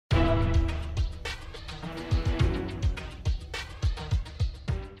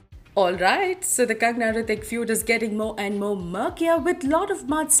Alright, so the Kangana Ranaut feud is getting more and more murkier with lot of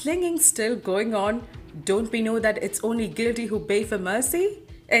mudslinging still going on. Don't we know that it's only guilty who pay for mercy?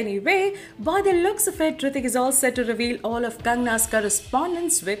 Anyway, by the looks of it, Hrithik is all set to reveal all of Kangana's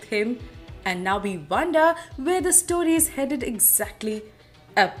correspondence with him. And now we wonder where the story is headed exactly.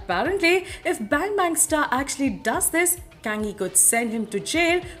 Apparently, if Bang Bang Star actually does this, Kangi could send him to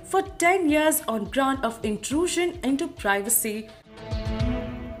jail for 10 years on ground of intrusion into privacy.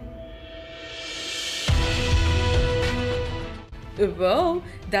 Whoa,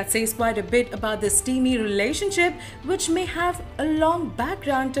 that says quite a bit about the steamy relationship, which may have a long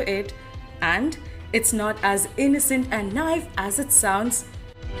background to it. And it's not as innocent and naive as it sounds.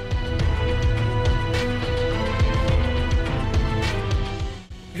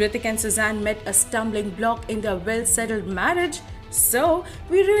 Hrithik and Suzanne met a stumbling block in their well-settled marriage, so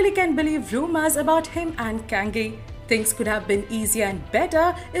we really can believe rumors about him and Kangi. Things could have been easier and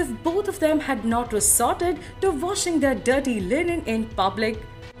better if both of them had not resorted to washing their dirty linen in public.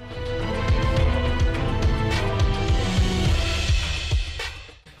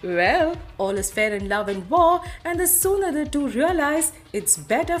 Well, all is fair in love and war, and the sooner the two realize, it's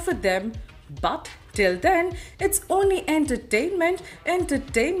better for them. But till then, it's only entertainment,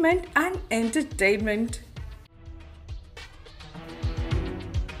 entertainment and entertainment.